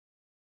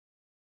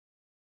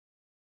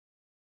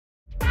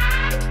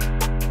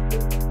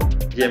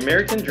The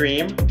American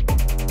Dream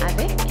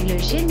avec le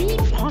génie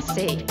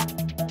français.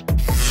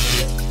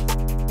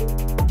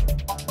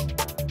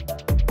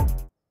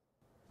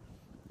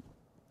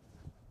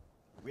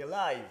 We're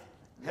live.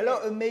 Hello,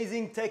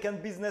 amazing tech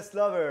and business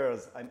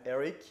lovers. I'm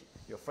Eric,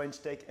 your French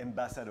tech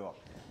ambassador.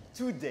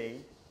 Today,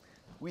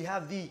 we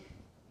have the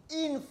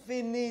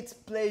infinite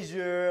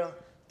pleasure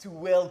to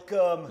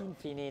welcome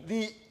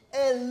the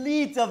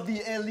elite of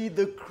the elite,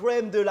 the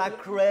crème de la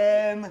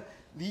crème,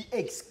 the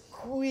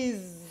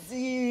exquisite.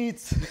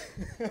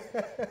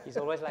 He's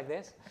always like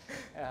this?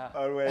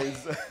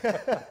 Always.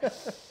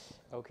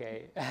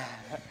 Okay.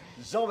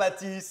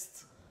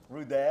 Jean-Baptiste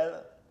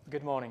Rudelle,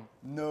 Good morning.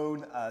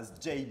 known as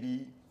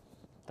JB,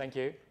 Thank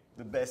you.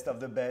 the best of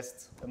the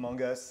best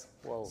among us.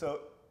 Whoa. So,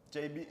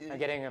 JB, I'm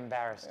getting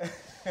embarrassed.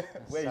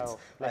 wait, So,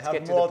 I let's have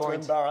get to more the to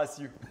point. embarrass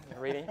you.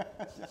 Really?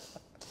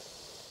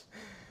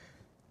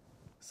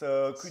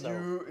 So, could So,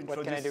 you introduce?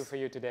 what can I do for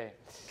you today?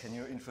 Can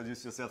you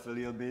introduce yourself a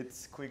little bit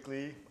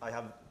quickly?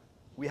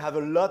 We have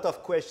a lot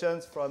of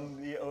questions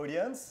from the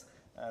audience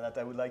that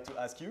I would like to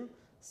ask you.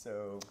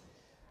 So,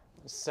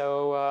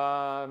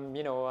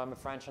 You know, I'm a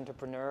French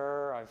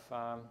entrepreneur.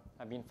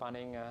 I've been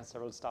funding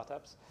several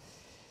startups.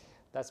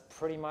 That's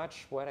pretty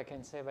much what I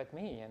can say about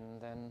me,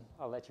 and then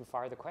I'll let you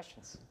fire the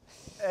questions.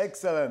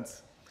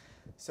 excellent.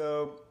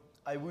 So,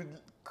 I would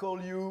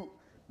call you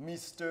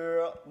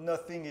Mr.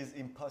 Nothing is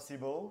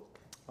Impossible,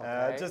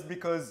 Okay. just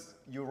because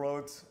you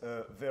wrote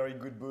a very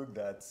good book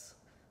that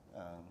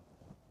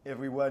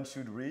everyone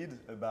should read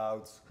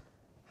about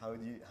how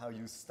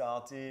you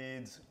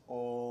started,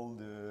 all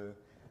the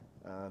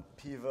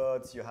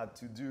pivots you had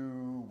to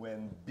do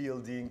when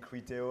building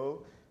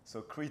Criteo.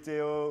 So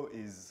Criteo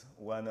is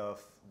one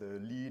of the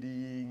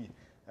leading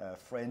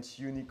French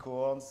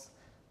unicorns.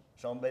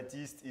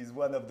 Jean-Baptiste is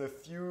one of the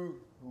few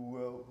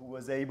who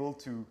was able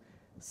to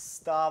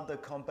start the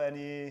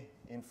company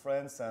in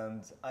France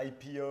and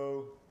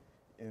IPO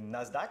in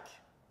Nasdaq.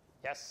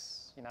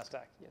 Yes, in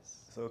Nasdaq,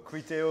 yes. So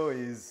Criteo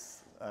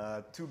is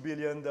 $2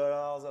 billion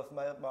of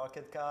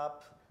market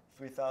cap,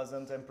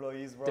 3,000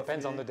 employees roughly.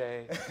 Depends on the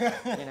day.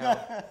 You know,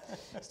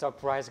 stock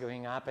price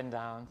going up and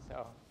down,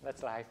 so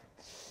that's life.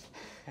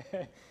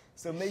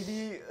 So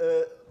maybe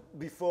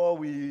before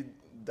we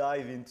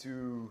dive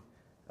into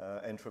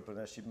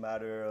entrepreneurship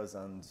matters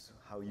and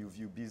how you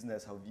view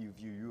business, how you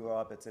view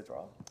Europe,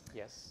 etc.,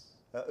 Yes.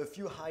 a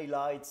few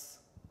highlights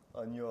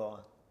on your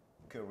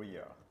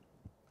career.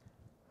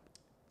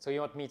 So you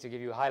want me to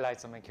give you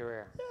highlights on my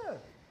career? Yeah.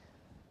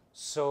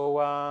 So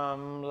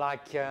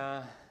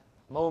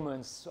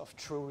moments of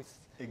truth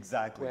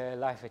Exactly. where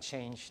life had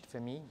changed for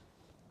me.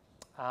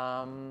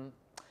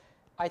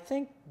 I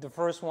think the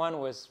first one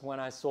was when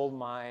I sold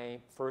my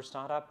first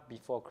startup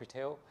before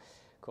Criteo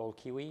called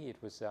Kiwi. It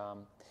was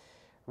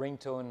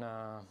ringtone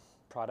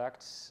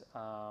product,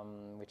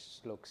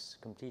 which looks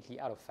completely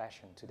out of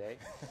fashion today.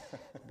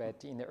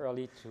 But in the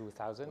early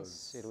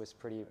 2000s, it was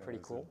pretty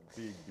cool. A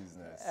big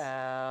business.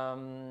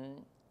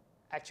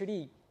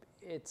 Actually,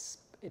 it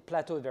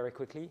plateaued very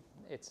quickly.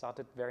 It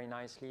started very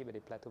nicely, but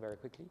it plateaued very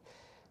quickly.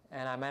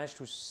 And I managed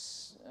to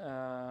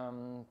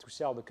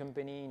sell the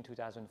company in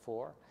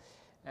 2004.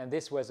 And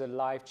this was a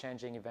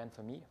life-changing event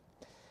for me,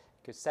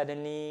 because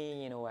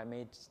suddenly, you know, I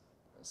made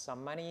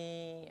some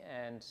money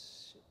and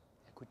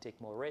I could take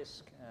more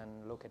risk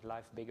and look at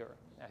life bigger.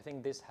 I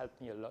think this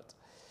helped me a lot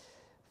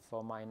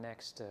for my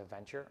next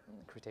venture,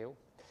 Criteo,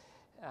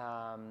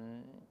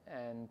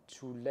 and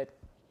to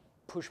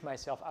push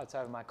myself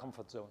outside of my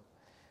comfort zone,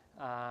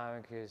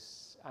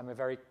 because I'm a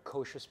very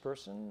cautious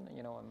person.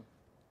 You know, I'm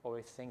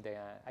always think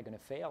that I'm going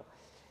to fail,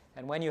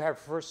 and when you have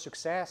first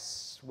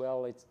success,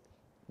 well, it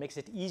makes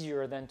it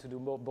easier then to do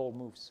more bold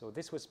moves. So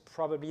this was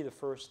probably the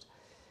first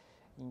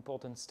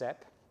important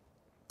step.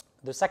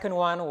 The second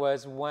one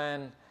was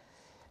when,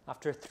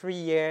 after 3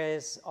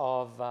 years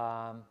of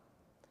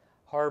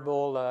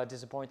horrible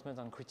disappointment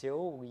on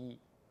Criteo, we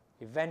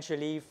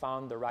eventually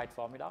found the right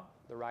formula,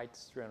 the right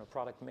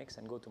product mix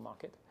and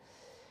go-to-market.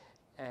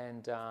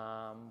 And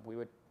we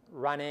were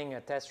running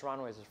a test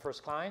run with the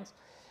first client,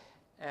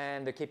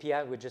 and the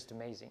KPI were just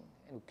amazing.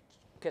 And we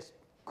just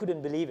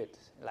couldn't believe it.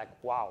 Like,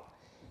 wow,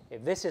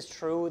 if this is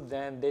true,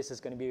 then this is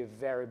going to be a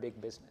very big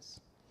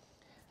business.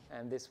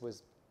 And this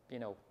was, you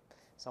know,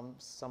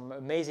 some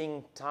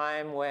amazing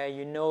time where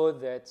you know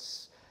that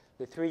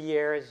the 3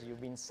 years you've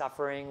been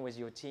suffering with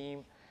your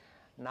team,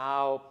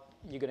 now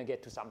you're going to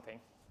get to something.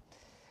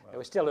 Wow. There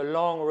was still a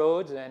long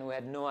road, and we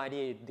had no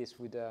idea this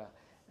would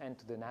end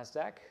to the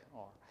Nasdaq,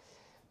 or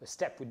the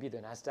step would be the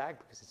Nasdaq,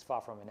 because it's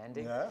far from an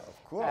ending. Yeah,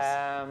 of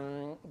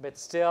course. But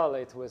still,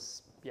 it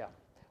was,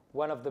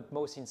 one of the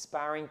most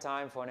inspiring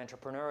time for an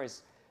entrepreneur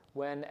is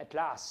when at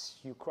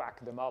last you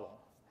crack the model,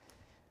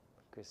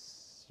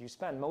 because you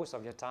spend most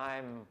of your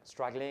time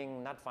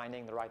struggling, not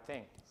finding the right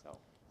thing.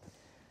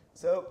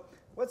 So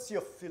what's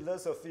your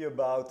philosophy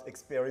about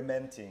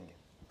experimenting?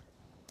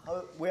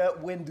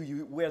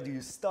 Where do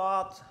you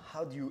start?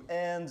 How do you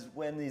end?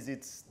 When is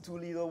it too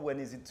little? When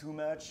is it too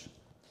much?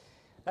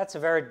 That's a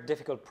very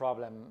difficult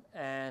problem,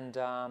 and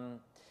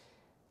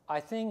I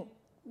think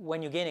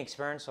when you gain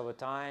experience over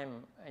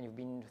time and you've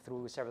been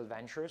through several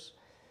ventures,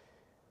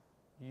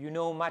 you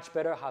know much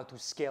better how to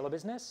scale a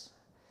business.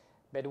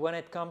 But when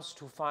it comes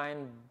to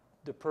find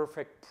the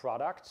perfect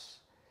product,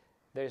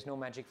 there is no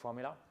magic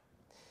formula.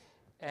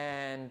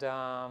 And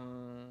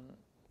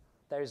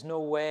there is no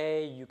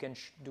way you can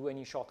do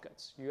any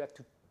shortcuts. You have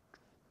to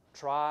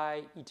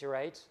try,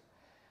 iterate,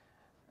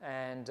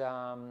 and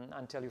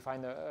until you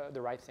find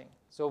the right thing.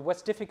 So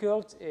what's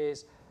difficult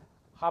is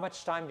how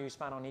much time do you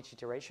spend on each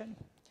iteration?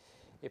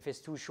 If it's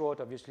too short,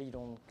 obviously you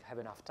don't have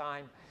enough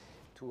time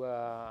to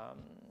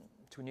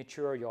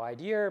nurture your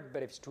idea.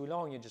 But if it's too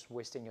long, you're just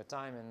wasting your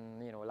time,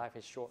 and life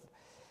is short.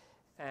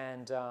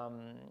 And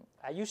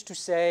I used to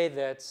say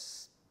that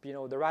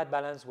the right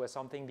balance was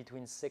something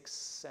between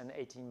 6 and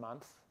 18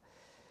 months.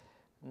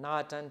 Now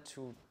I tend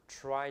to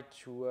try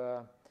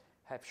to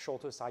have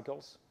shorter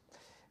cycles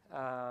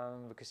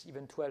because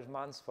even 12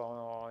 months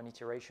for an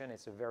iteration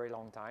is a very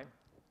long time.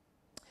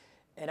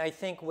 And I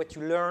think what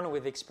you learn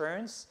with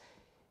experience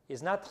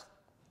is not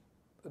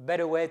a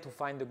better way to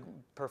find the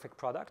perfect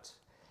product,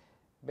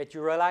 but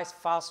you realize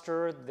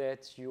faster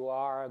that you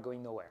are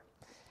going nowhere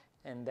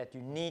and that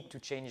you need to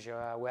change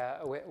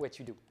what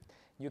you do.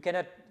 You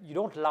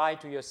don't lie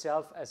to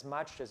yourself as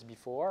much as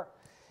before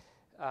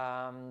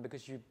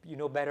because you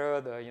know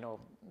better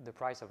the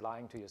price of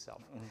lying to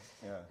yourself.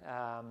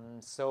 Yeah.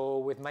 So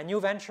with my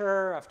new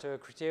venture after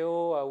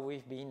Criteo,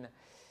 we've been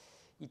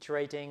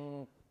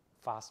iterating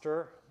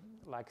faster,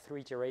 like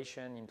 3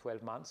 iterations in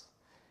 12 months,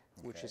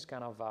 which is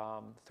kind of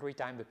 3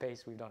 times the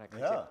pace we've done at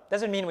Criteo. Yeah.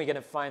 Doesn't mean we're going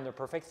to find the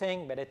perfect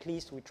thing, but at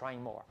least we're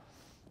trying more.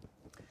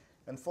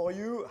 And for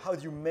you, how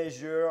do you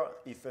measure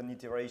if an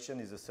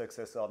iteration is a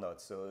success or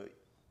not? So,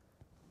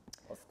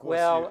 of course,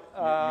 you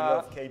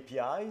love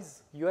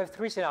KPIs. You have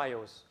 3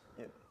 scenarios.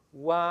 Yeah.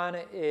 One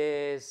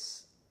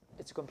is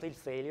it's a complete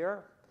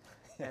failure,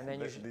 and then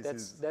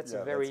that's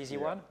a very easy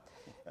one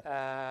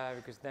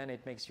because then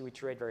it makes you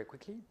iterate very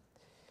quickly.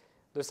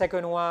 The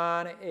second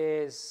one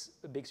is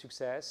a big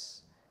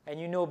success, and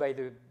by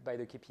the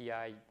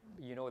KPI,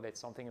 that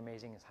something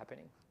amazing is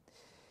happening.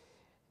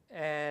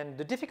 And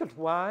the difficult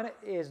one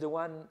is the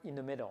one in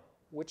the middle,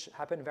 which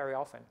happen very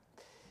often,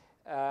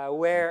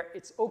 where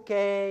it's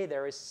okay,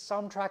 there is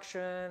some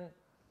traction,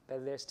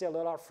 but there's still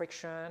a lot of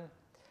friction.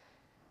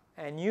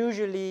 And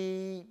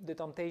usually the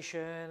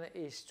temptation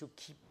is to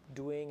keep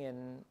doing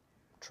and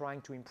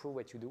trying to improve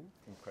what you do.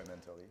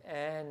 Incrementally.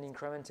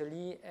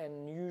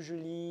 And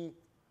usually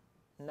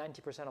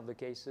 90% of the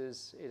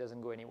cases, it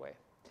doesn't go anywhere.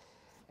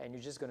 And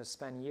you're just going to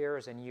spend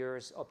years and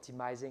years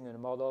optimizing a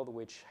model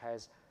which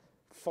has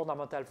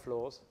fundamental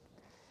flaws,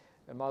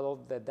 a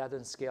model that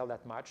doesn't scale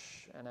that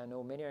much. And I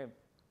know many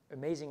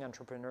amazing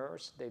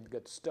entrepreneurs, they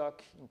got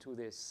stuck into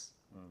this,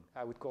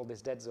 I would call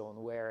this dead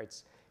zone, where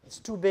it's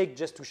too big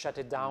just to shut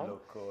it down,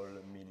 local,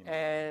 minimum,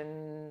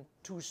 and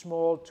too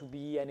small to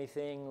be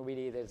anything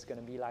really that's going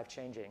to be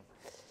life-changing.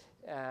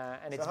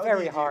 And so it's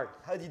very hard.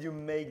 How did you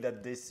make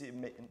that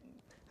decision?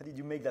 How did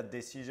you make that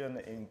decision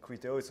in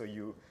Criteo? So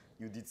you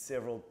did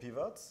several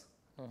pivots.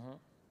 Mm-hmm.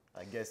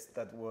 I guess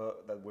that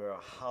were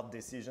hard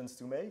decisions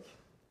to make.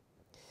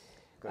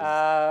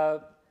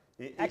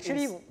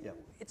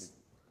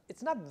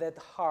 It's not that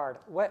hard.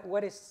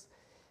 What is?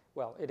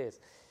 Well, it is.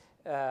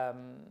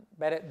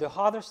 But the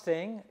hardest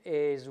thing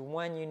is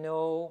when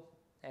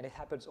and it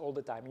happens all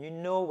the time.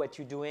 What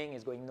you're doing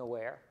is going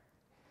nowhere,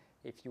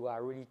 if you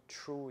are really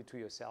true to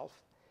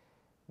yourself,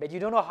 but you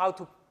don't know how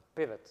to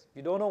pivot.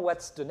 You don't know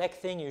what's the next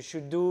thing you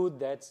should do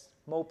that's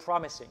more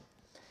promising.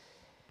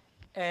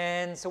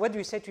 And so what do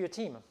you say to your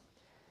team?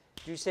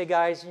 Do you say,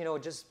 guys,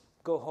 just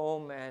go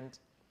home and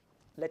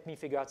let me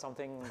figure out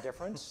something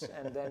different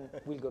and then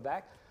we'll go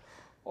back?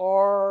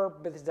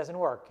 But this doesn't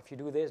work. If you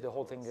do this, the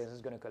whole thing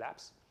is going to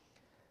collapse.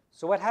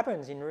 So what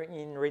happens in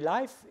real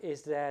life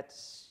is that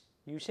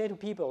you say to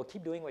people,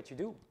 keep doing what you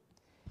do,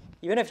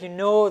 even if you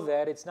know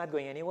that it's not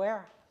going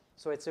anywhere.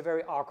 So it's a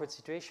very awkward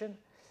situation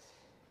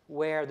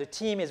where the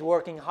team is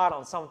working hard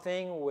on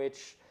something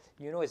which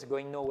is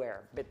going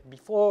nowhere. But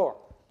before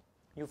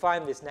you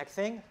find this next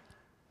thing,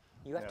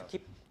 you have to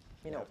keep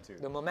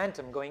the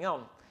momentum going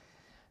on,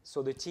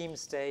 so the team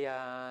stay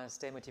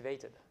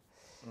motivated.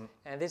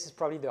 And this is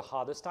probably the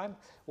hardest time.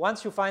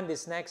 Once you find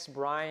this next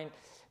bright,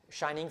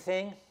 shining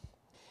thing,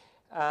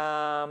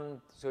 so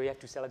you have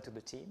to sell it to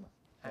the team.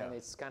 And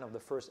it's kind of the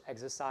first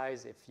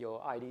exercise, if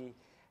your idea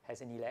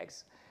has any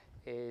legs,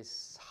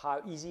 is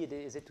how easy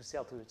is it to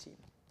sell to the team.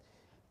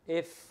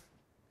 If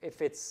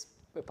it's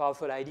a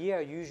powerful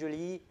idea,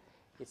 usually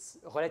it's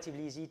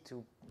relatively easy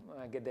to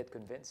get that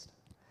convinced.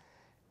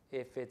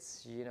 If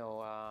it's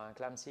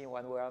clumsy in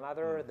one way or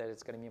another, then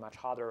it's going to be much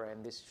harder,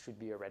 and this should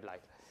be a red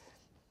light.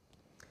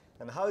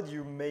 And how do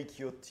you make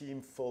your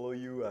team follow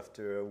you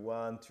after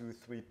 1, 2,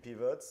 3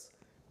 pivots,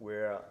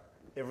 where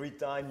every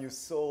time you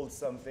sold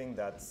something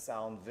that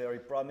sounds very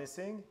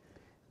promising,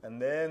 and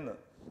then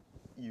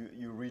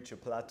you reach a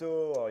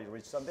plateau or you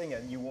reach something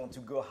and you want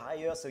to go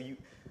higher, so you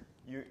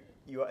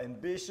are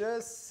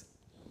ambitious,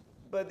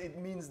 but it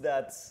means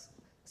that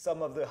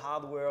some of the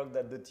hard work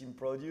that the team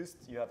produced,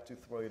 you have to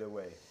throw it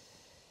away.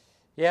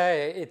 Yeah,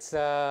 it's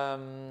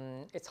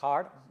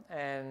hard,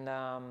 and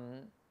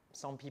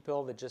some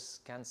people that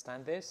just can't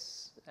stand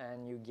this,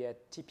 and you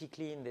get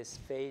typically in this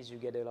phase you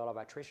get a lot of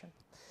attrition,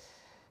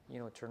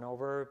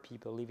 turnover,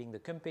 people leaving the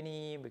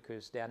company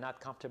because they are not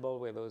comfortable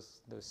with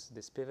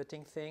this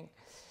pivoting thing.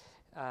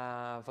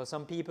 For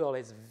some people,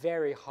 it's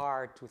very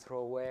hard to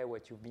throw away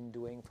what you've been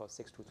doing for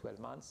 6 to 12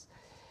 months.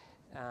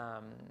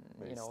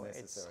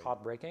 It's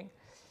heartbreaking.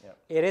 Yeah.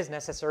 It is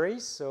necessary.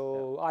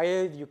 So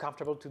either you're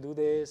comfortable to do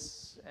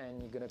this and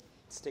you're going to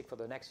stick for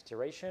the next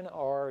iteration,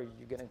 or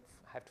you're going to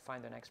have to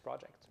find the next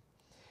project.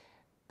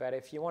 But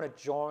if you want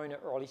to join an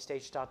early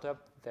stage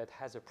startup that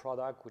has a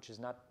product which is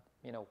not,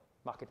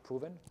 market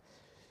proven,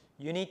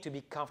 you need to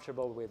be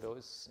comfortable with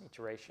those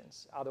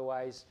iterations.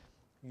 Otherwise,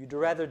 you'd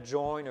rather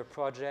join a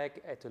project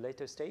at a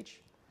later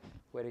stage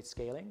where it's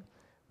scaling,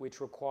 which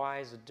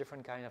requires a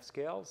different kind of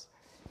skills.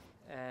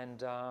 And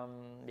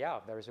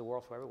there is a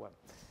world for everyone,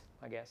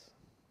 I guess.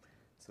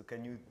 So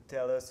can you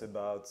tell us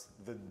about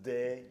the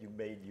day you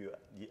made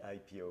the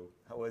IPO?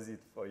 How was it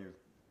for you?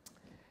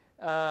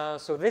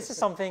 So this is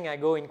something I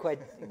go in quite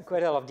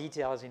a lot of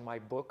details in my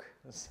book.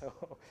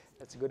 So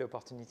that's a good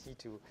opportunity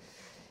to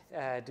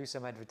do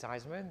some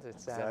advertisement.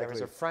 Exactly. There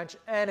is a French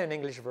and an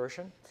English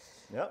version.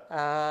 Yeah.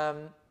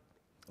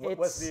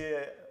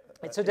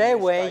 It's a day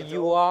where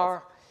you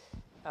are.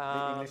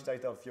 The English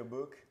title of your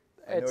book.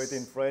 I know it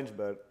in French,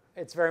 but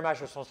it's very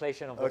much a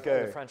translation of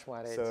the French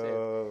one.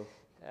 So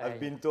I've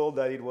been told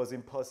that it was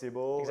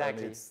impossible.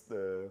 Exactly. And it's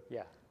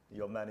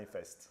your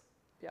manifest.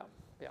 Yeah.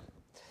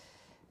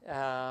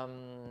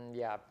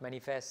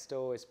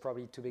 Manifesto is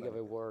probably too big of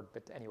a word,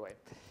 but anyway,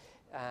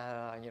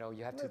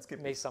 you have to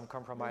make some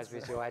compromise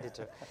with your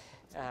editor.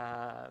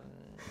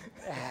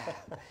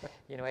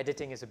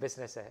 Editing is a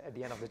business at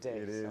the end of the day.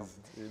 It is.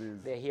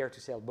 They're here to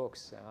sell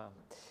books.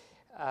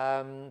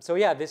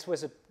 This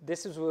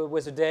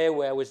was a day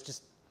where I was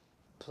just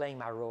playing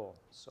my role.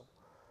 So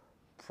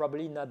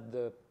probably not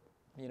the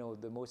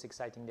most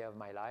exciting day of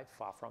my life,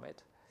 far from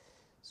it.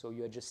 So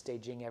you're just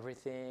staging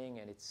everything,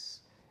 and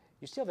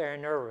you're still very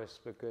nervous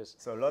because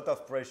so a lot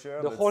of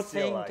pressure. The whole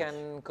thing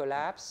can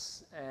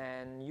collapse,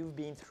 and you've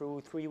been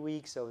through 3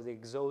 weeks of the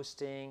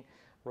exhausting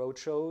road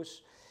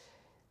shows,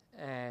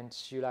 and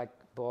you're like,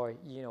 boy,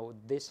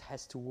 this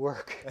has to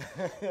work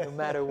no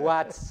matter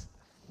what.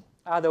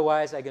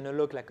 Otherwise, I'm going to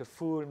look like a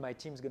fool. My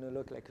team's going to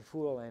look like a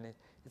fool, and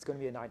it's going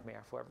to be a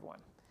nightmare for everyone.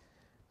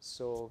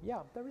 So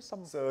there is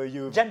some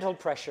gentle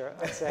pressure,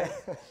 I'd say.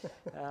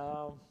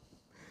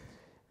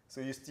 So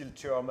you're still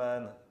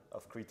chairman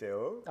of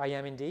Criteo. I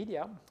am indeed,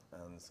 yeah.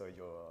 And so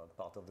you're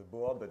part of the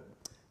board, but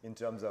in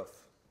terms of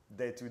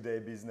day-to-day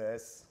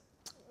business?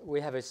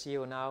 We have a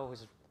CEO now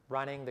who's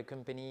running the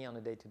company on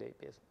a day-to-day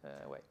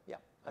way. Yeah,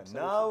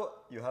 absolutely. And now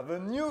you have a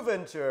new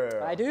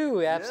venture. I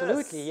do,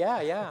 absolutely,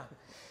 yes. yeah.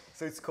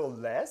 So it's called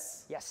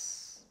Less?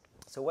 Yes.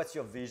 So what's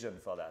your vision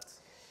for that?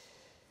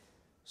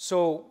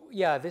 So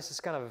this is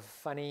kind of a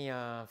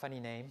funny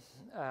name.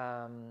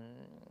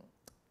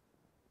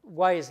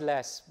 Why is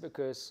Less?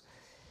 Because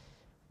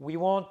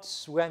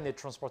we're in the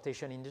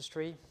transportation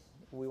industry.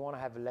 We want to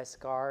have less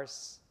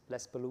cars,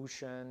 less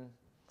pollution,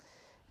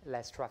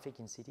 less traffic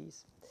in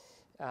cities.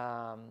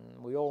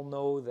 We all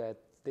know that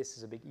this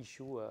is a big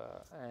issue,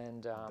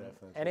 and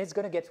it's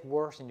going to get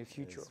worse in the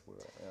future.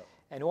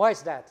 And why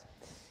is that?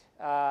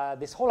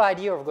 This whole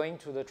idea of going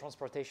to the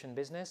transportation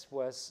business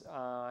was,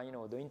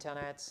 the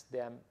internet.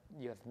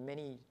 You have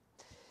many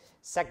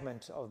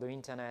segments of the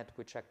internet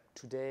which are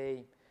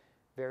today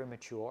very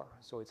mature,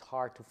 so it's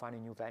hard to find a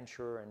new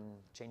venture and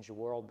change the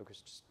world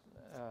because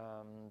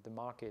the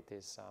market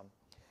is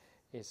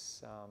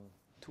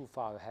too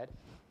far ahead.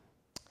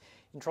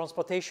 In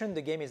transportation,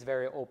 the game is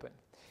very open,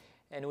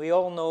 and we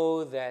all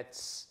know that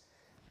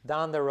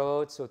down the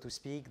road, so to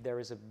speak, there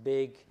is a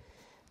big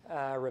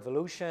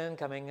revolution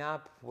coming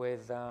up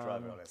with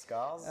driverless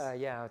cars.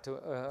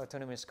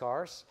 Autonomous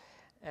cars,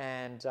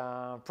 and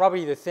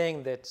probably the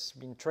thing that's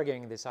been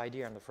triggering this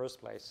idea in the first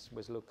place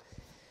was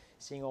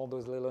seeing all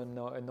those little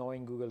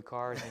annoying Google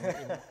cars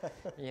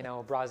in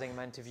browsing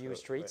Montevideo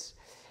streets.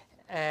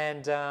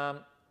 And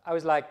I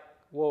was like,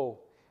 whoa,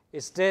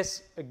 is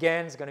this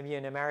again going to be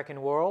an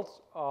American world,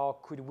 or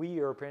could we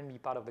Europeans be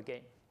part of the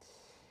game?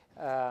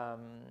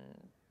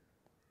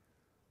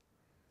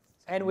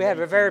 And we have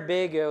a very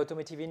big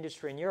automotive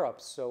industry in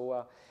Europe,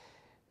 so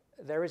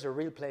there is a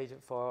real place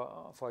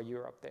for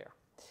Europe there.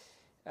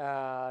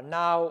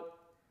 Now,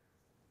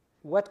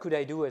 what could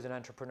I do as an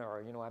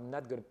entrepreneur? I'm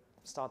not going to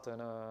start you're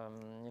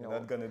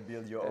not going to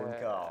build your own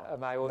car.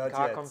 My own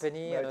car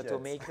company, an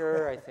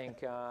automaker. I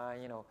think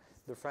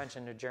the French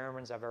and the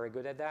Germans are very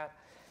good at that.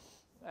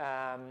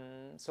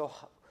 So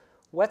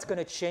what's going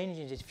to change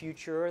in the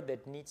future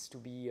that needs to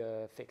be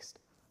fixed?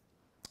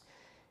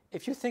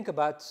 If you think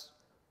about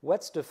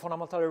what's the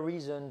fundamental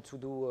reason to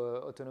do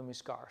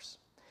autonomous cars,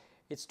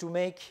 it's to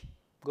make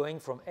going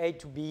from A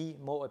to B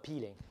more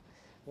appealing.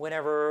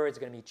 Whenever it's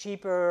going to be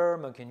cheaper,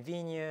 more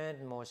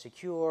convenient, more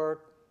secure,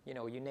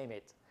 you name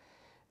it.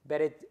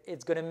 but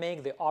it's going to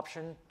make the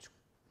option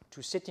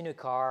to sit in a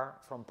car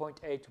from point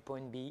A to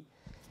point B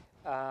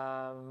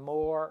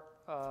more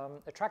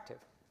attractive.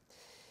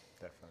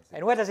 Definitely.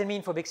 And what does it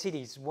mean for big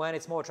cities when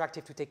it's more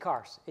attractive to take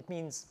cars? It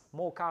means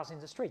more cars in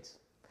the streets.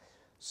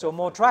 So Definitely.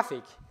 more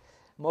traffic,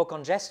 more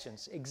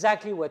congestions,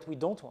 exactly what we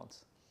don't want.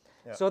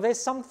 Yeah. So there's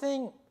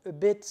something a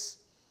bit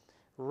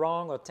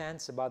wrong or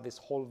tense about this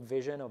whole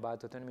vision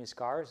about autonomous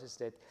cars, is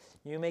that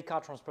you make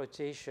car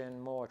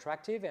transportation more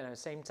attractive, and at the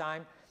same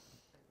time,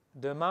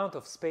 the amount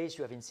of space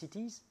you have in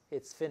cities,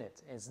 it's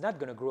finite, and it's not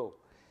going to grow.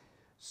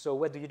 So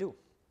what do you do?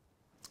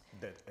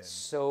 Dead end.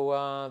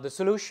 So the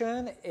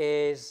solution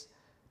is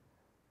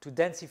to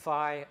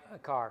densify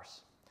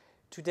cars.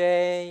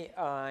 Today,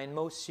 in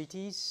most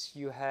cities,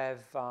 you have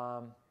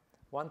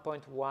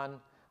 1.1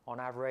 on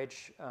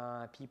average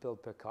people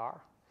per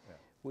car,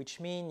 which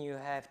means you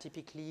have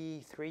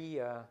typically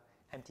 3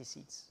 empty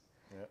seats,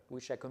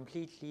 which are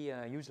completely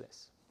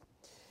useless.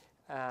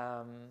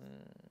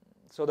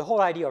 So the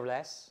whole idea of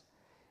less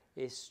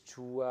is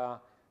to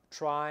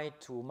try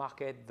to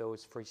market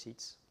those free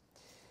seats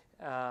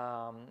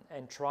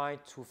and try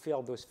to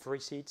fill those free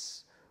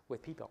seats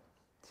with people.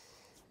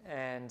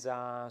 And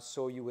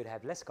so you would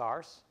have less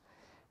cars,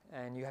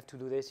 and you have to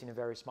do this in a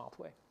very smart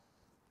way.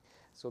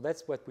 So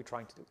that's what we're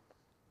trying to do.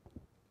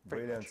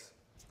 Brilliant.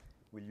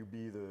 Will you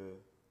be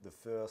the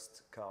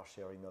first car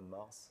sharing on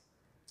Mars?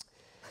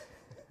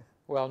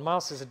 Well,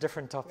 Mars is a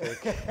different topic.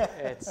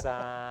 It's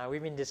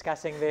we've been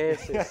discussing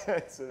this.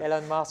 It's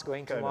Elon Musk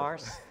going to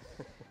Mars.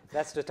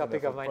 That's the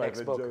topic of my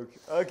next book. Joke.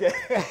 Okay.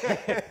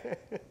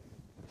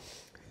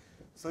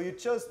 So you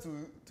chose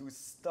to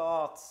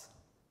start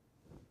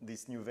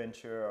this new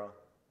venture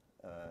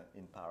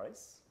in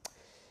Paris.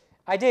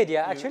 I did,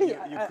 yeah. Actually,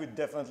 you could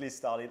definitely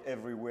start it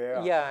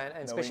everywhere. Yeah,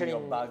 and especially your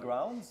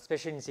background,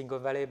 especially in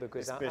Silicon Valley,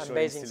 because I'm especially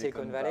based in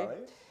Silicon Valley.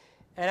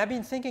 And I've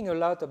been thinking a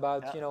lot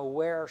about,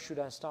 where should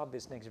I start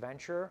this next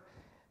venture?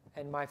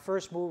 And my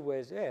first move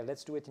was,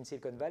 let's do it in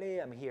Silicon Valley.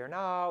 I'm here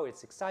now.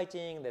 It's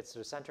exciting. That's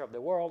the center of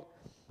the world.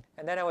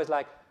 And then I was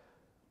like,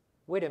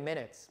 wait a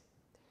minute.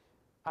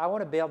 I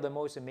want to build the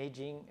most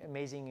amazing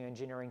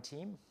engineering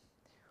team.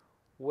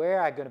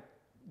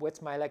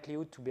 What's my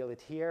likelihood to build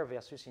it here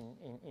versus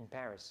in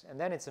Paris? And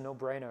then it's a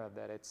no-brainer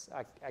that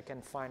I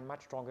can find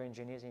much stronger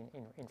engineers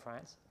in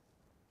France.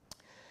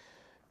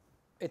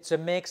 It's a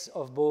mix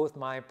of both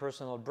my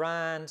personal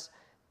brands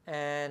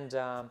and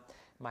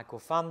my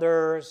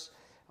co-founders,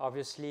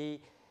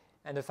 obviously,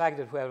 and the fact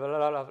that we have a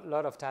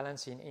lot of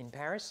talents in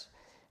Paris,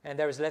 and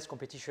there is less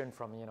competition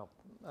from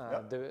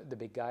the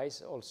big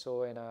guys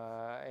also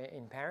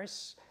in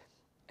Paris.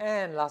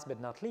 And last but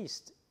not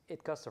least,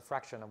 it costs a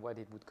fraction of what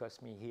it would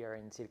cost me here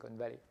in Silicon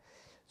Valley.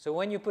 So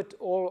when you put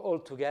all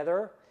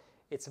together,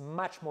 it's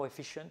much more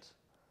efficient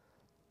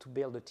to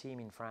build a team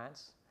in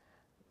France,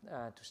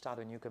 to start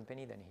a new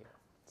company than here.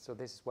 So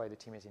this is why the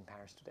team is in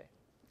Paris today.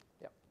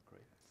 Yeah.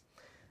 Great.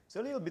 So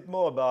a little bit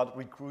more about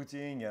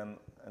recruiting and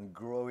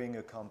growing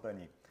a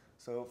company.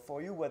 So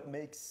for you, what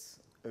makes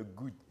a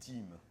good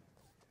team?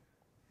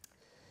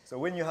 So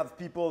when you have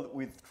people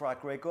with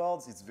track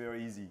records, it's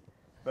very easy.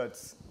 But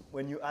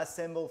when you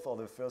assemble for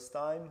the first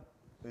time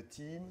a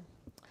team,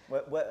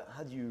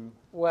 how do you?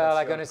 Well,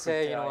 I'm going to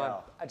say,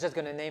 I'm just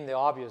going to name the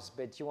obvious,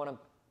 but you want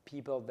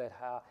people that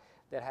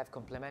have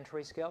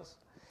complementary skills.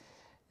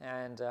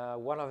 And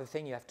one of the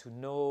things you have to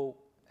know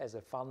as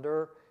a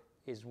founder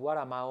is what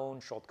are my own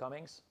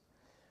shortcomings?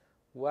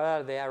 What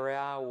are the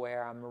areas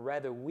where I'm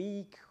rather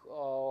weak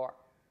or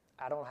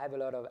I don't have a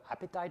lot of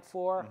appetite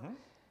for? Mm-hmm.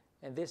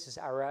 And this is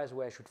areas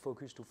where I should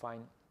focus to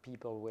find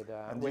people with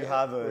and you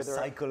have a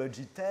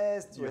psychology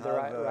test, you with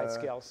have the right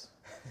skills.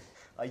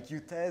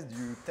 IQ test,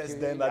 you test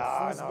them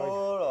at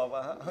football,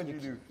 or how do you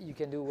do? You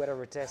can do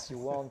whatever test you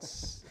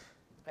want.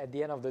 At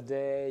the end of the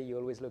day, you're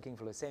always looking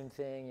for the same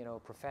thing,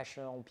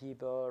 professional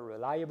people,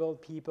 reliable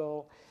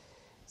people,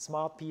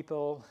 smart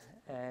people,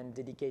 and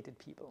dedicated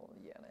people.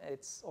 Yeah,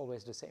 it's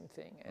always the same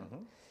thing.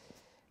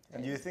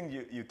 And do you think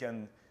you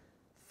can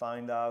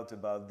find out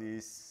about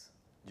this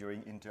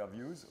during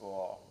interviews,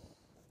 or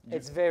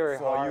it's very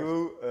hard. For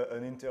you,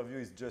 an interview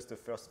is just a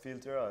first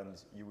filter,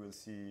 and you will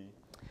see.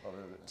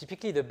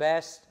 Typically, the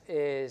best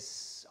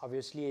is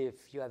obviously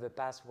if you have a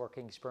past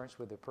working experience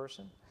with the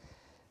person,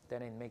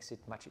 then it makes it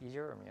much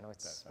easier.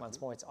 It's once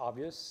more it's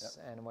obvious.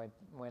 Yep. And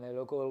when I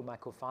look at all my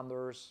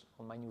co-founders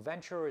on my new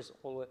venture, is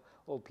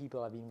all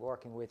people I've been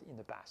working with in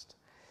the past.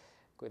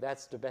 Okay,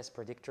 that's the best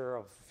predictor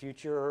of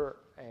future.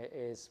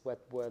 Is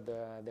what were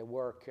the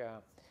work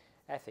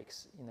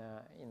ethics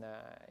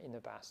in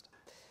the past.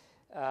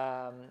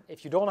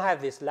 If you don't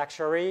have this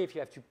luxury, if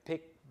you have to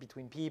pick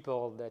between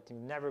people that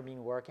you've never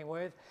been working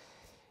with,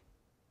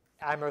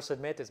 I must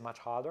admit it's much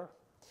harder.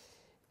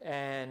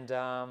 And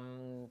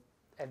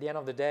at the end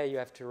of the day, you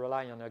have to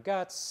rely on your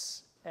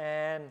guts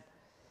and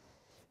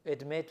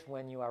admit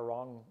when you are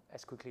wrong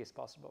as quickly as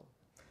possible.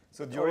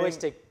 So it always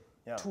take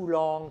too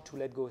long to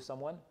let go of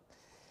someone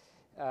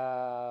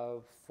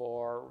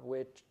for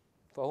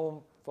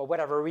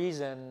whatever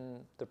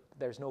reason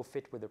there's no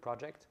fit with the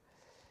project.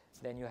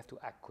 Then you have to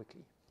act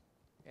quickly.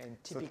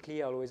 And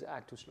typically, I always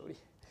act too slowly,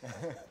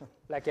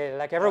 like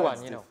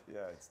everyone, you know.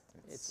 Yeah,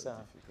 it's so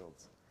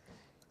difficult.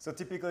 So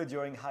typically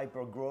during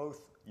hyper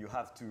growth, you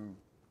have to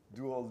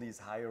do all this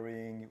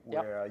hiring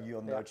where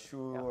you're not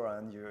sure,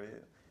 and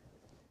you're.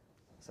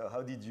 So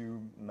how did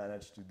you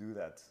manage to do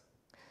that?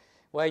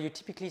 Well, you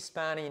typically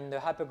spend in the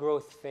hyper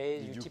growth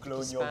phase. Did you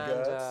clone typically your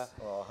spend guts,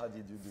 or how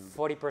did you do?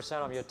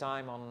 40% of your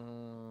time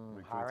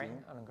on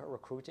hiring and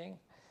recruiting.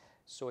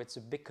 So it's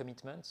a big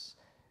commitment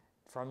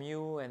from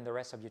you and the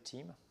rest of your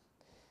team.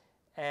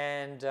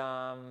 And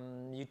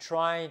you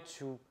try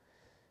to,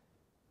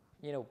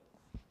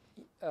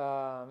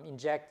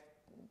 inject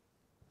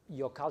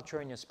your culture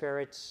and your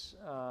spirit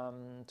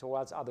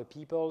towards other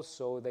people,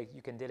 so that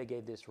you can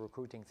delegate this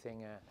recruiting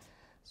thing,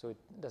 so it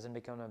doesn't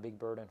become a big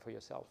burden for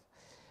yourself.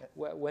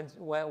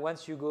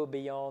 Once you go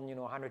beyond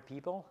 100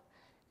 people,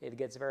 it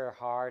gets very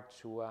hard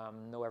to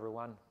know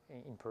everyone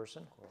in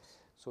person. Of course.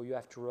 So you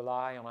have to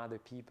rely on other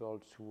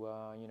people to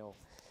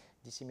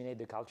disseminate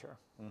the culture.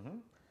 Mm-hmm.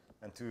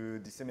 And to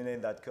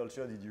disseminate that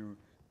culture, did you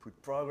put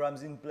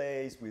programs in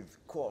place with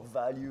core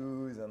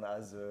values, and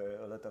as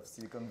a lot of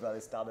Silicon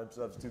Valley startups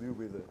have to do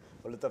with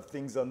a lot of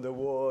things on the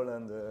wall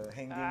and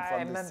hanging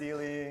from the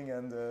ceiling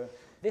and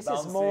this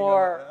is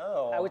more,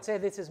 I would say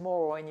this is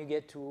more when you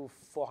get to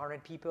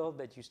 400 people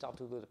that you start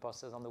to do the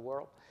process on the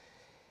world.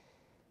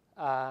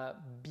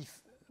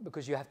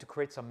 Because you have to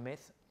create some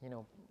myth,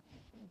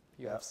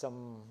 you have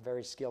some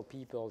very skilled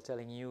people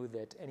telling you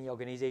that any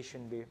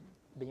organization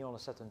beyond a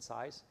certain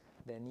size,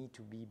 they need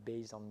to be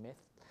based on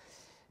myth,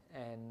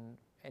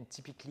 and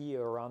typically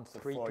around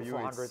 300 to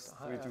 400.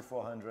 300 to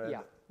 400,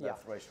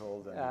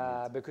 threshold.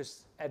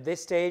 Because at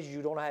this stage,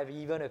 you don't have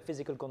even a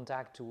physical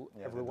contact to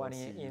everyone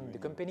in the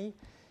company.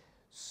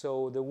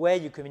 So the way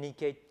you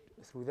communicate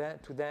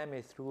to them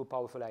is through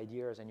powerful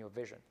ideas and your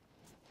vision.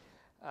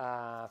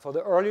 For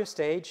the earlier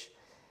stage,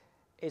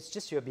 it's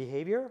just your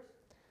behavior.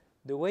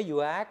 The way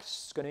you act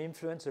is going to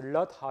influence a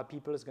lot how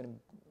people is going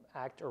to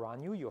act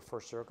around you, your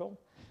first circle.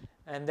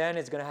 And then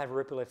it's going to have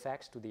ripple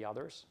effects to the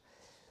others.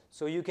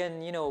 So you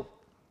can,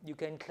 you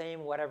can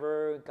claim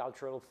whatever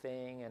cultural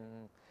thing and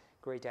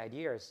great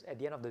ideas. At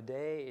the end of the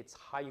day, it's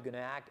how you're going to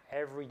act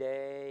every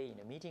day in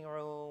a meeting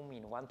room,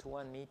 in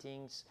one-to-one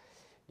meetings.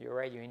 You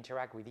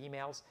interact with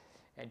emails,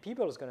 and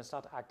people is going to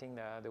start acting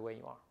the way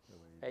you are.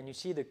 And you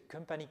see the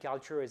company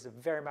culture is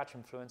very much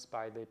influenced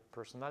by the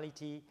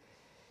personality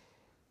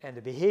and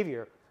the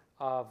behavior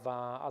of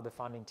the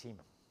founding team.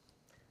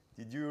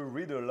 Did you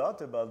read a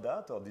lot about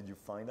that, or did you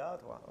find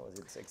out? Or was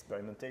it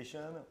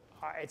experimentation?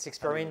 It's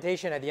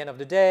experimentation at the end of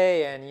the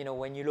day, and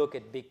when you look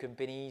at big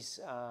companies,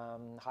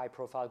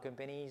 high-profile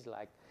companies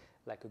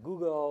like a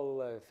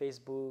Google,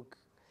 Facebook,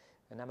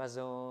 an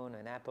Amazon,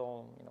 an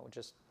Apple,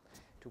 just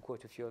to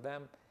quote a few of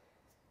them,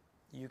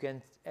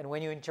 and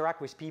when you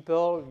interact with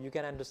people, you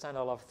can understand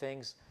a lot of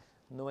things,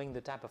 knowing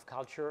the type of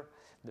culture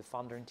the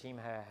founder team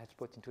has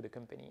put into the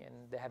company, and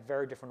they have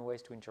very different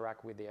ways to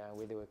interact with the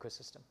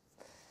ecosystem,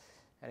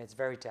 and it's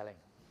very telling.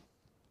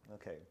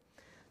 Okay,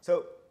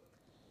 so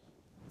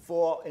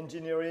for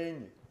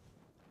engineering,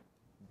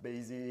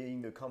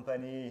 basing the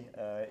company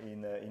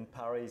in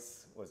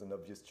Paris was an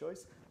obvious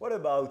choice. What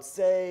about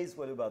sales?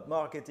 What about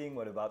marketing?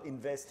 What about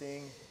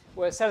investing?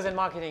 Well, sales and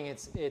marketing,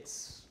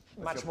 it's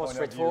much more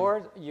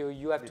straightforward.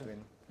 You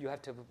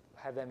have to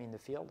have them in the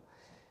field.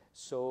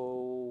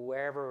 So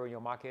wherever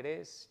your market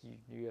is,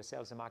 your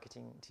sales and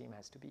marketing team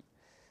has to be.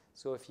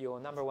 So if your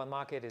number one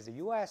market is the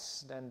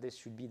US, then this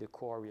should be the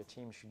core of your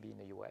team, should be in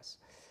the US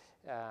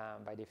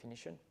by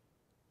definition.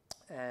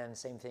 And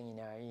same thing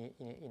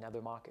in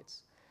other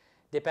markets.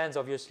 Depends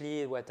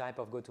obviously what type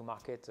of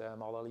go-to-market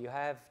model you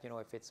have.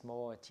 If it's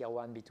more tier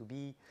 1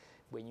 B2B,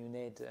 when you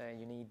need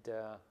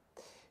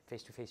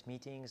face-to-face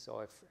meetings,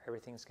 or if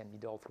everything can be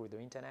done through the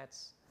internet.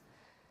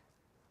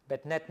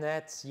 But net,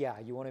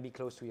 you want to be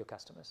close to your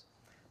customers.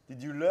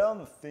 Did you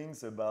learn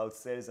things about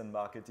sales and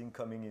marketing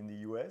coming in the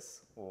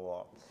US,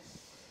 or?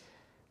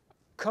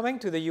 Coming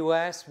to the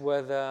US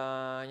was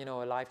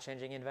a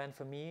life-changing event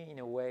for me, in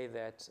a way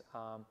that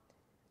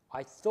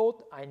I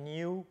thought I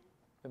knew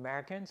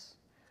Americans,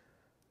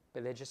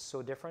 but they're just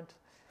so different,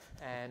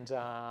 and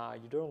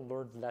you don't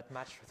learn that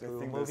much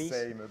through movies. They think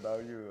the same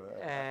about you.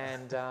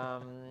 And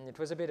it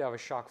was a bit of a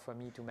shock for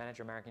me to manage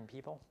American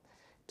people.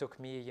 It took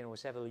me,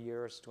 several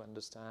years to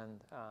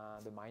understand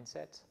the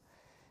mindset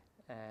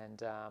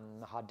and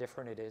how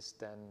different it is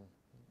than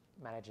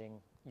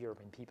managing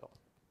European people.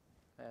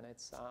 And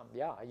it's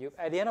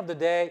at the end of the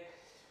day,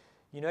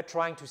 you're not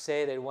trying to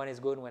say that one is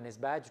good and one is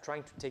bad. You're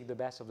trying to take the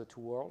best of the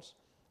two worlds.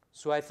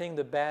 So I think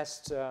the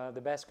best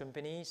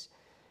companies,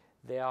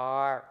 they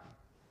are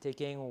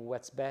taking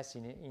what's best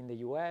in the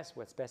US,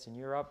 what's best in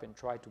Europe, and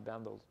try to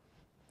bundle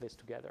this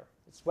together.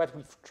 It's what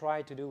we've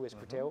tried to do with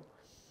Criteo.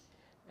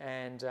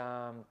 And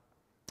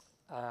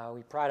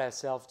we pride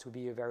ourselves to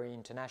be a very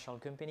international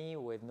company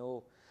with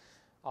no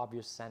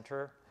obvious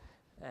center.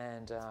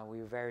 And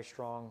we're very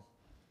strong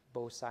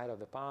both sides of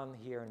the pond,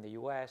 here in the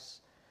US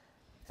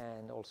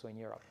and also in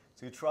Europe.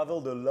 So you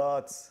traveled a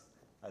lot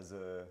as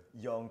a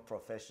young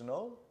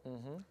professional.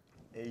 Mm-hmm.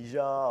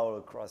 Asia, all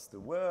across the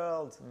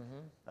world.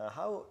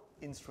 How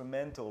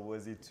instrumental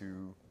was it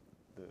to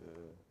the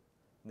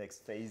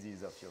next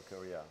phases of your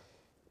career?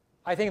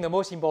 I think the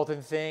most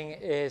important thing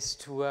is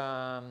to,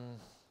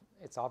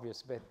 it's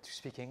obvious, but to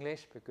speak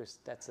English, because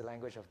that's the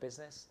language of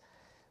business.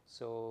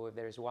 So if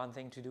there's one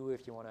thing to do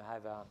if you want to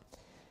have a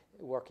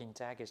work in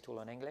tech, is to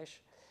learn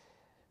English.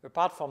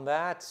 Apart from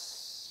that,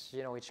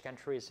 each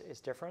country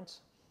is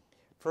different.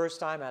 First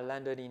time I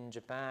landed in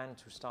Japan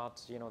to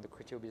start, the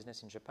Criteo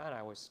business in Japan,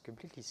 I was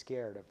completely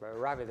scared. I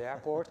arrived at the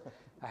airport,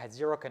 I had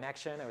zero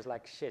connection. I was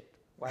like, shit,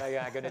 what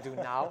am I going to do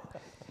now?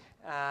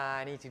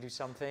 I need to do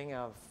something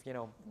of,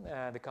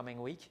 the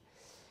coming week.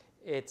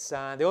 It's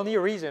the only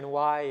reason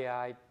why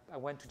I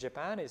went to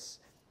Japan is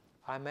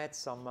I met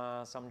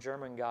some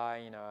German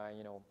guy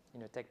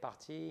in a tech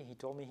party. He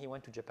told me he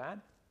went to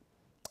Japan,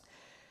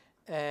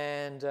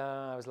 and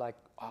I was like,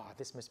 oh,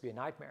 this must be a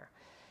nightmare.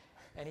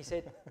 And he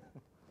said,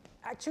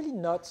 actually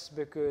not,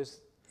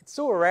 because it's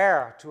so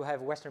rare to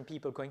have Western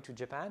people going to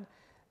Japan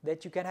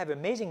that you can have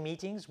amazing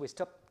meetings with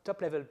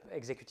top level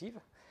executive.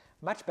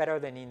 Much better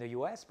than in the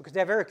US, because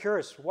they're very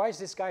curious. Why is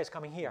this guy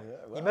coming here? Yeah,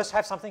 well. He must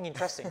have something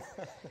interesting.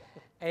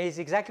 And it's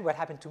exactly what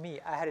happened to me.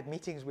 I had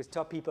meetings with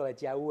top people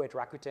at Yahoo, at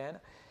Rakuten,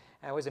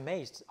 and I was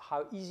amazed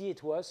how easy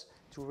it was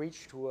to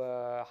reach to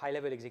a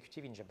high-level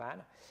executive in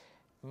Japan.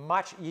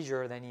 Much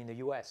easier than in the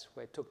US,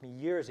 where it took me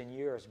years and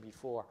years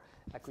before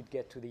I could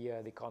get to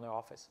the corner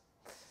office.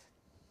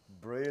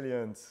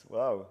 Brilliant.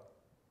 Wow.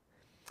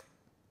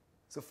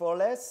 So for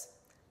less,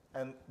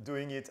 and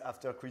doing it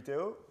after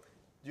Criteo,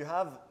 do you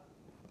have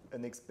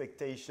an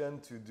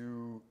expectation to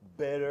do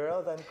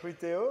better than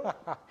Criteo?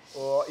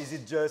 Or is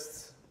it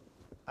just,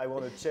 I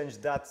want to change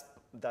that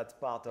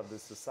part of the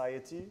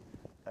society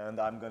and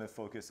I'm going to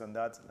focus on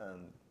that,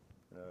 and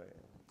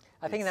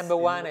I think number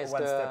one is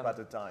one step at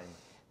a time.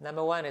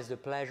 Number one is the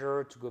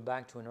pleasure to go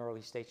back to an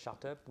early stage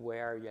startup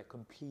where you're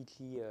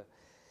completely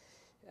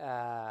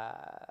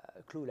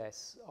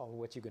clueless on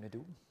what you're going to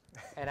do.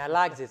 And I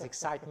like this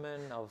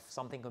excitement of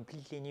something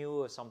completely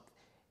new.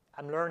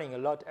 I'm learning a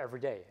lot every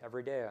day.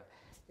 Every day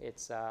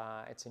it's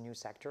a new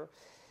sector.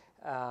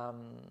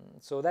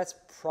 So that's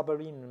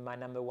probably my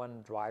number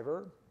one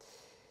driver.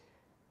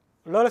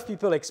 A lot of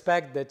people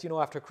expect that,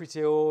 after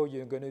Criteo,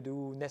 you're going to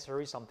do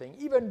necessarily something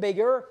even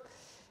bigger.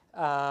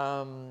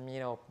 Well,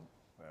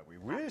 we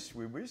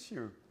wish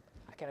you.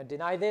 I cannot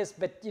deny this,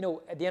 but,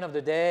 at the end of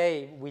the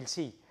day, we'll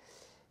see.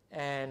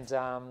 And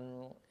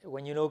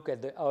when you look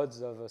at the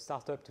odds of a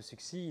startup to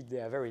succeed, they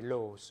are very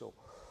low. So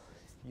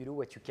you do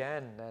what you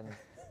can, and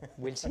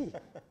we'll see.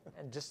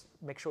 And just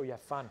make sure you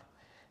have fun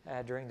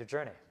during the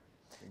journey.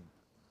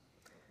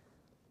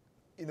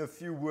 In a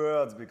few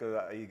words,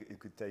 because it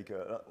could take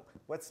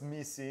what's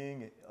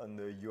missing on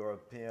the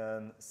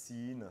European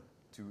scene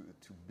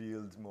to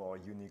build more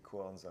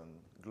unicorns and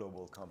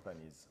global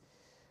companies?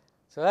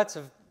 So that's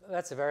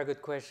a very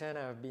good question.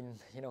 I've been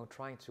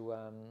trying to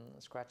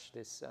scratch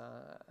this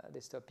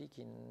topic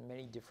in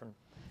many different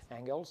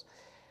angles.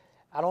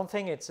 I don't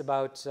think it's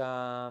about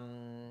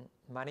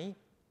money.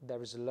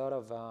 There is a lot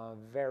of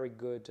very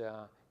good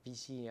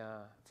VC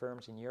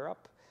firms in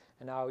Europe,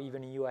 and now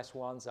even US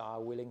ones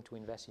are willing to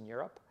invest in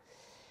Europe.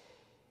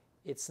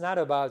 It's not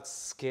about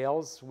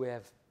skills. We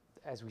have,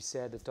 as we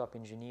said, the top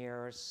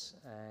engineers,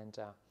 and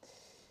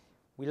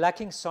we're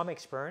lacking some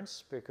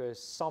experience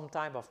because some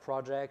type of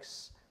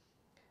projects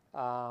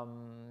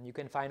you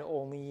can find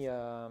only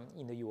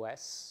in the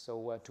US.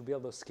 So to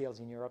build those skills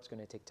in Europe is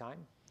going to take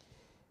time.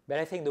 But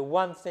I think the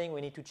one thing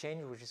we need to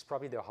change, which is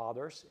probably the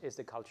hardest, is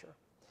the culture.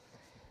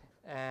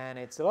 And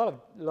it's a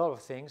lot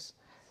of things.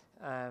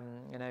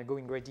 And I go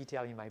in great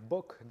detail in my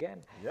book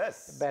again.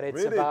 Yes. But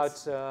it's about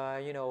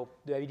the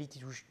ability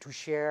to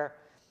share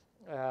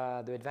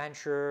the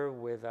adventure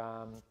with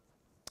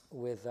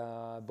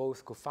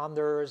both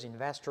co-founders,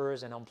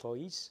 investors, and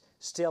employees.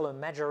 Still, a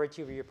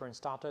majority of European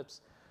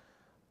startups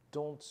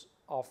don't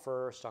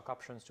offer stock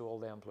options to all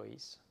their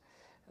employees.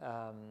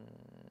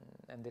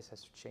 And this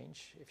has to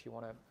change if you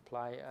want to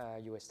apply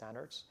US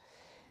standards.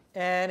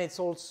 And it's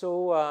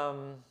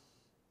also,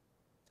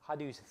 how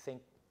do you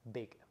think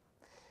big?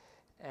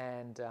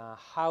 And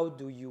how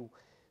do you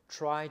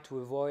try to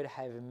avoid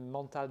having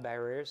mental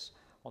barriers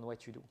on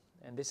what you do?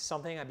 And this is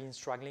something I've been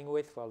struggling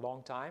with for a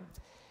long time.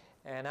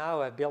 And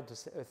now I've built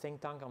a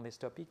think tank on this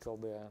topic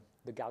called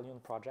the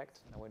Galleon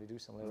Project. I want to do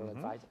some little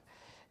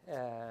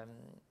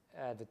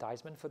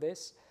advertisement for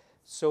this.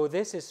 So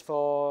this is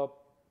for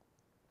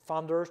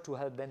founders to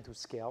help them to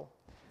scale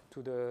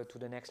to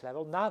the next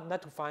level.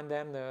 Not to find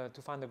them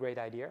to find a great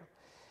idea.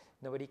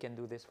 Nobody can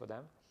do this for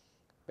them.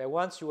 But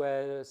once you are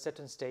at a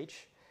certain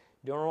stage,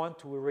 you don't want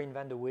to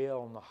reinvent the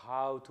wheel on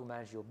how to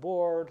manage your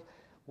board,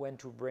 when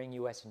to bring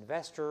US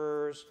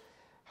investors,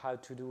 how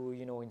to do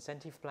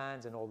incentive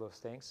plans and all those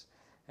things.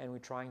 And we're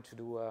trying to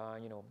do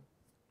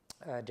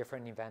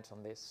different events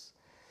on this.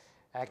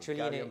 Actually,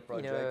 in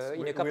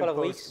a couple of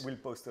weeks, we'll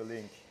post a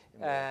link.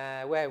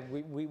 Where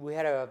we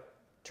had a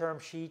term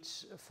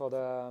sheet for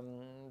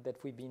that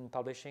we've been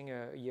publishing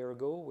a year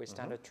ago with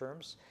standard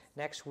terms.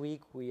 Next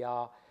week we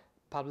are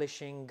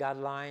publishing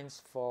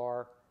guidelines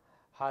for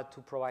how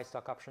to provide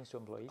stock options to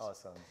employees.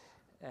 Awesome.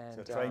 And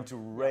So trying to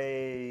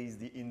raise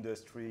the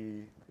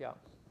industry yeah.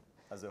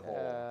 as a whole.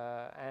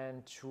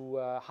 And to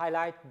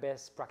highlight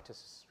best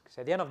practices. Because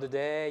at the end of the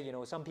day, you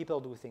know, some people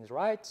do things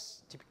right,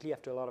 typically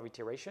after a lot of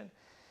iteration.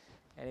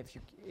 And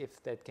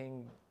if that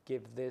can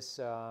give this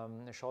a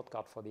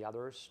shortcut for the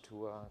others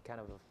to kind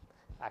of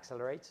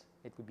accelerate,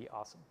 it would be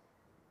awesome.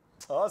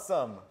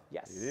 Awesome.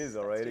 Yes. It is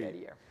already. That's the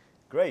idea.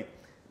 Great.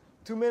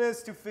 2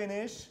 minutes to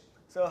finish.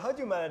 So how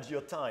do you manage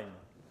your time?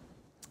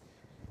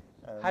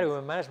 How do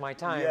I manage my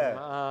time? Yeah.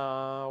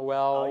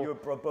 Well, Are you a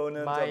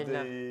proponent of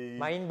the...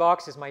 my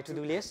inbox is my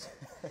to-do list.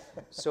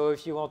 So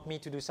if you want me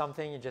to do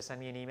something, you just send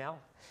me an email,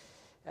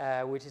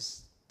 which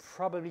is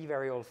probably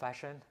very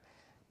old-fashioned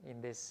in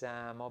this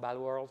mobile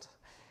world.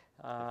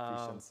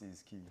 Efficiency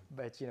is key.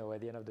 But you know,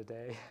 at the end of the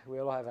day, we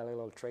all have our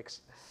little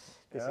tricks.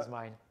 This is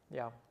mine.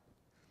 Yeah.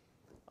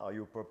 Are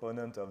you a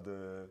proponent of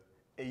the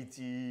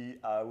 80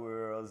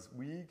 hours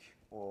week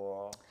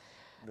or?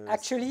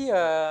 Actually,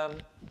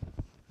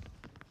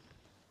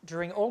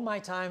 during all my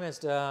time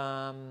as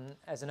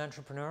an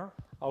entrepreneur,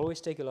 I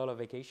always take a lot of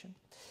vacation,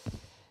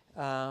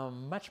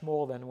 much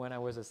more than when I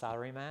was a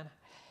salaryman.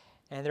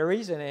 And the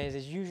reason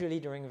is usually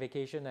during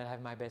vacation I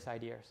have my best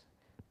ideas.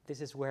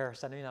 This is where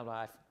suddenly in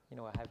life, you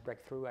know, I have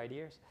breakthrough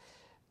ideas,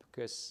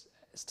 because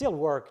still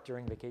work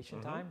during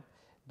vacation time,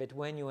 but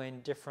when you're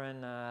in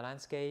different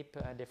landscape,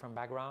 different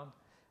background,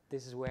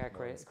 this is where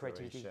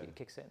creativity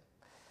kicks in.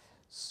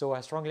 So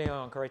I strongly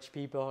encourage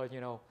people,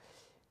 you know,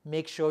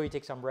 make sure you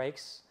take some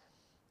breaks,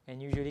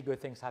 and usually good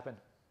things happen.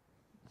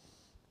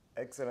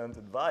 Excellent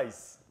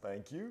advice.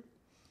 Thank you.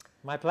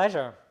 My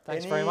pleasure.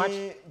 Thanks very much.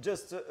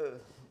 Just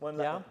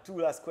two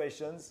last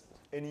questions.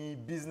 Any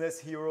business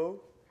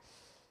hero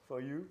for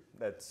you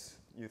that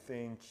you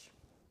think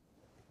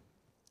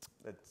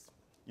that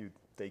you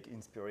take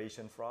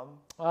inspiration from?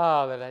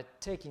 That I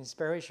take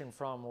inspiration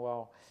from.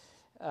 Well,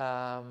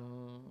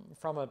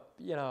 from a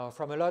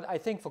lot. I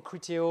think for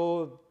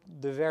Criteo,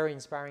 the very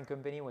inspiring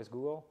company was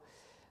Google,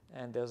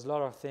 and there's a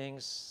lot of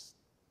things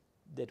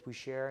that we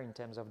share in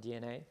terms of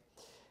DNA,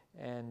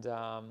 and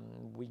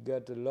we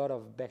got a lot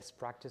of best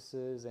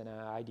practices and an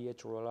idea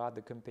to roll out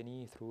the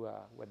company through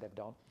what they've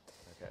done.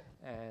 Okay.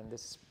 And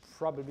this is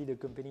probably the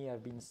company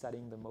I've been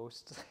studying the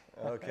most.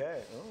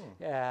 Okay.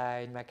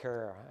 In my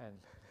career, and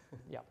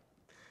yeah.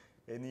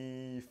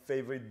 Any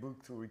favorite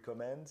book to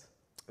recommend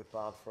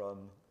apart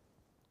from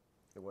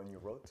the one you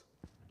wrote?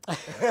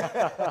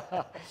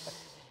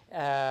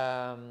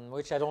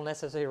 Which I don't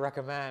necessarily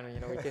recommend. You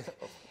know, we can,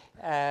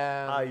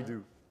 I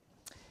do.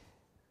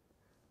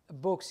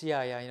 Books,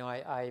 yeah. You know,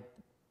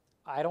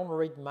 I don't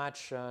read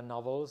much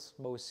novels.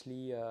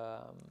 Mostly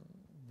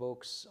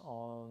books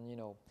on, you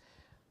know,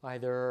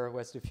 either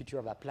what's the future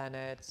of our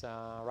planet.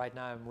 Right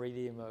now, I'm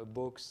reading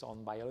books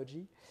on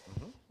biology,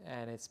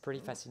 and it's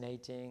pretty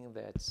fascinating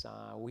that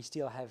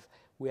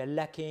we are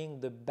lacking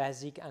the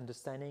basic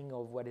understanding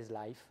of what is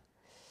life.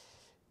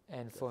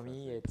 And for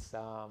me, it's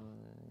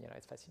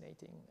it's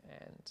fascinating,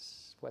 and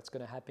what's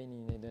going to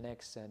happen in the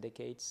next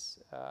decades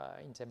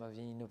in terms of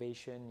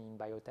innovation in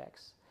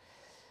biotechs.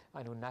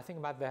 I know nothing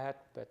about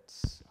that, but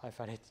I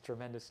find it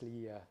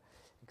tremendously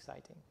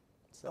exciting.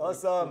 So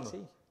awesome, we'll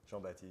see.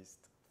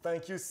 Jean-Baptiste.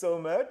 Thank you so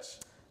much,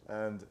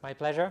 and my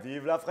pleasure.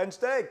 Vive la French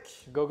Tech!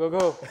 Go, go,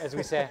 go, as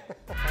we say.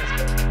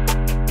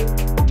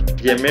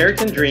 The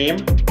American Dream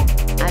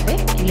Avec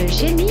le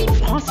génie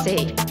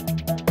français.